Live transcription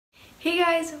Hey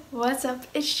guys, what's up?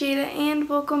 It's Jada and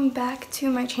welcome back to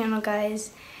my channel,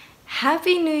 guys.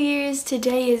 Happy New Year's.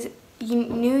 Today is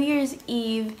New Year's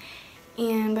Eve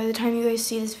and by the time you guys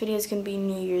see this video it's going to be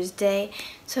New Year's Day.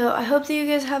 So I hope that you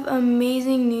guys have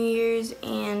amazing New Year's,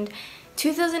 and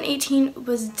 2018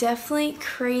 was definitely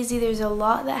crazy. There's a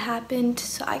lot that happened,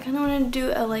 so I kind of want to do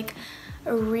a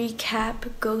recap,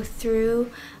 go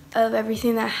through of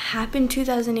everything that happened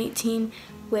 2018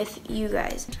 with you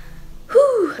guys.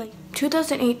 Whew!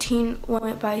 2018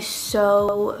 went by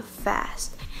so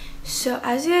fast. So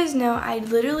as you guys know, I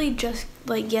literally just,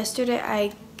 yesterday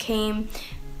I came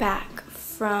back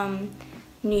from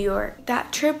New York.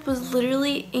 That trip was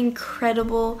literally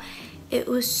incredible. It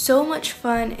was so much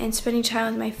fun, and spending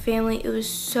time with my family, it was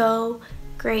so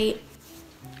great.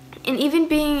 And even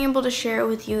being able to share it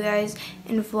with you guys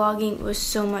and vlogging was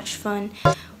so much fun.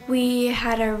 We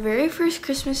had our very first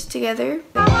Christmas together.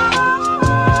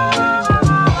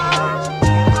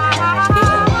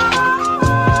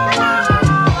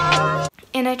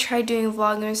 And I tried doing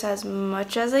Vlogmas as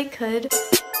much as I could.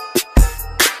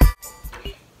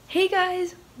 Hey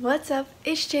guys, what's up?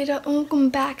 It's Jada and welcome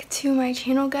back to my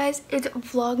channel, guys. It's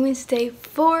Vlogmas Day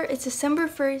 4. It's December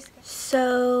 1st.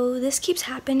 So this keeps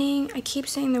happening. I keep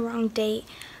saying the wrong date.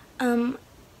 I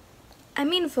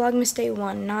mean Vlogmas Day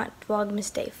 1, not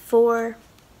Vlogmas Day 4.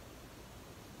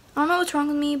 I don't know what's wrong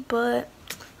with me, but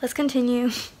let's continue.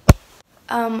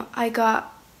 I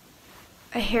got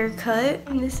a haircut,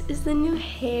 and this is the new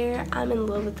hair. I'm in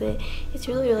love with it. It's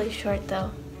really short though.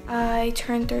 I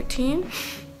turned 13.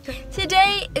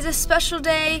 Today is a special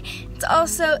day. It's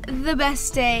also the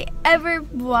best day ever.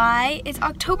 Why? It's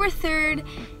October 3rd,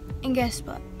 and guess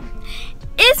what?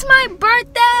 It's my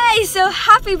birthday! So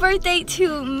happy birthday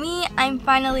to me. I'm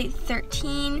finally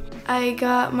 13. I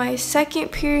got my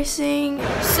second piercing.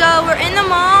 So we're in the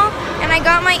mall and I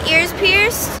got my ears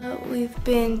pierced. We've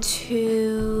been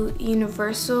to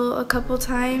Universal a couple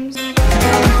times.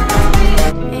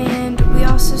 And we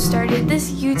also started this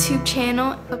YouTube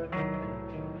channel.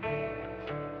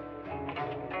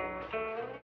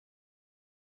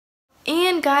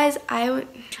 And guys, I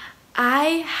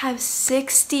have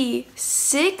 60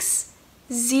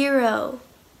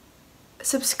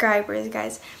 subscribers,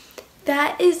 guys.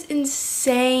 That is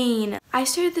insane. I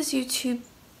started this YouTube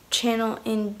channel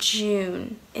in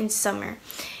June, in summer.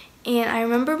 And I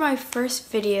remember my first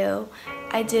video,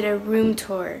 I did a room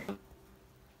tour.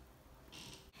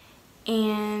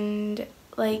 And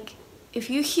if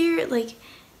you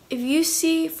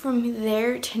see from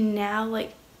there to now,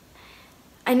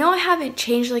 I know I haven't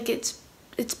changed,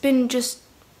 it's been just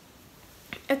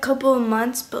a couple of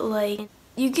months, but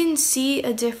you can see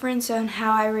a difference on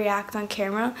how I react on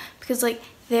camera, because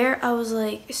there I was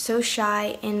so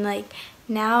shy, and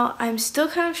now I'm still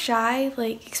kind of shy,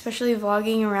 especially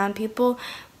vlogging around people,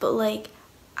 but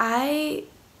I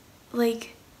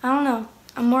don't know,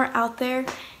 I'm more out there.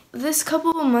 This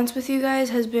couple of months with you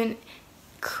guys has been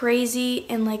crazy,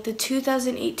 and the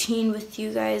 2018 with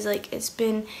you guys, it's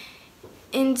been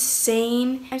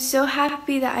insane. I'm so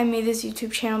happy that I made this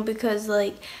YouTube channel, because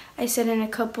I said in a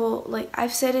couple,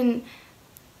 I've said in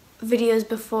videos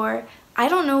before, I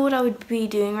don't know what I would be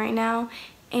doing right now,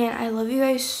 and I love you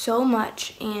guys so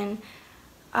much, and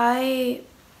I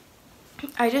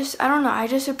don't know, I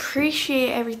just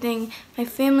appreciate everything, my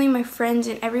family, my friends,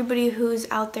 and everybody who's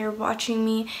out there watching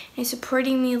me and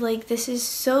supporting me. This is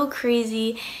so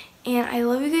crazy, and I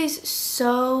love you guys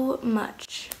so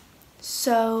much.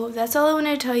 So that's all I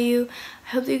wanted to tell you. I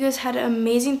hope that you guys had an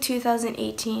amazing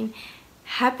 2018.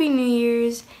 Happy New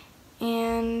Year's,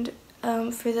 and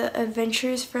for the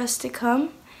adventures for us to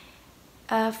come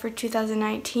for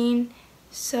 2019.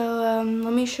 So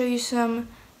let me show you some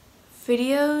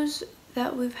videos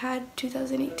that we've had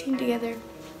 2018 together.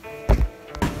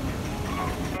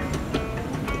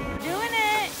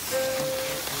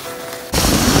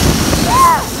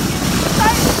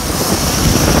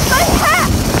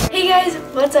 Hey guys,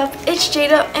 what's up? It's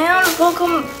Jada and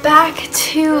welcome back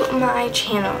to my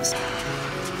channel.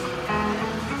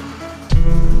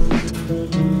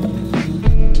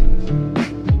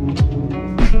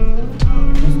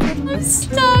 I'm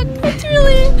stuck. It's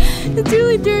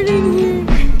really dirty in here.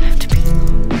 I have to pee.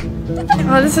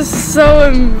 Oh, this is so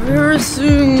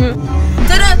embarrassing.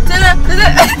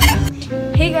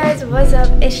 Hey guys, what's up?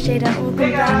 It's Jada. Welcome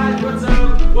back. What's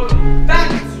up? Welcome back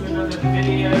to another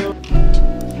video.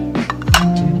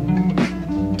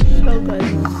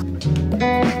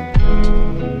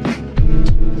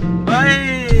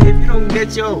 Hey, if you don't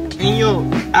get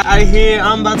I hear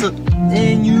I'm about to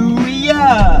end you,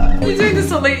 yeah. You're doing this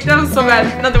so late. That was so bad.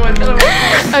 Another one.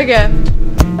 Okay.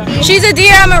 She's a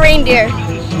deer, I'm a reindeer.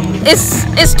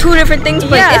 it's two different things,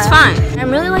 but Yeah. it's fine. I'm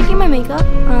really liking my makeup.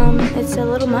 It's a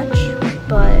little much,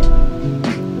 but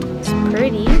it's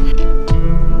pretty.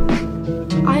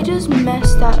 I just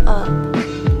messed that up.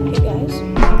 Hey guys,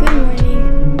 good morning.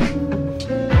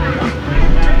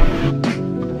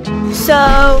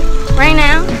 So right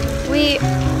now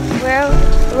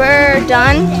we're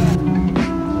done.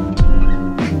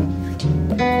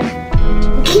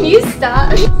 Can you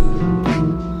stop?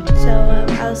 So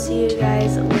I'll see you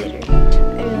guys later.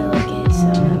 I really like it.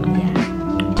 So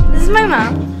yeah. This is my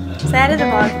mom. Say hi to the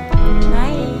vlog.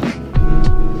 Hi.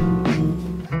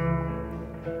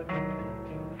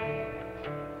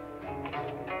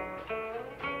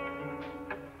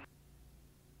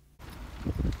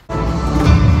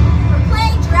 We're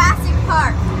playing Jurassic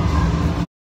Park.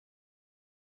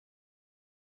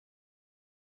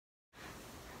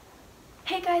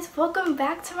 Hey guys, welcome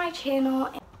back to my channel.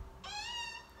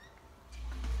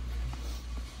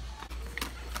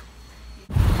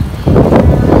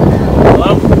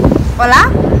 Hello? Hola?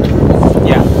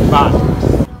 Yeah, bye.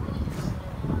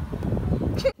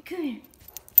 Come here.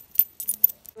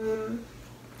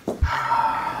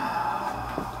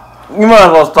 You might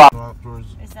as well stop.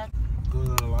 Is that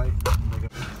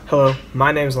Hello,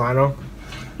 my name's Lionel,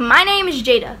 My name is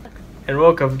Jada. and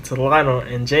welcome to Lionel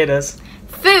and Jada's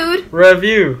Food.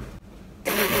 Review.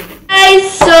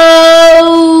 Guys,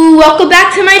 so welcome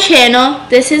back to my channel.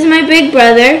 This is my big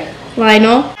brother,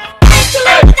 Lionel.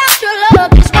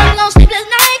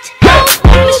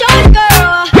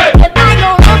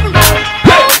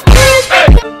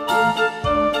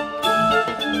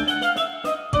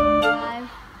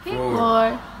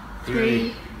 Four,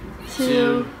 three,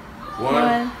 two,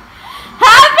 one.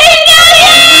 Happy New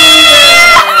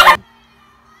Year!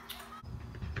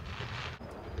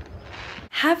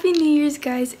 Happy New Year's,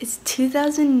 guys. It's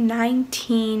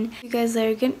 2019. You guys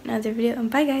later get another video,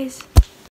 and bye, guys.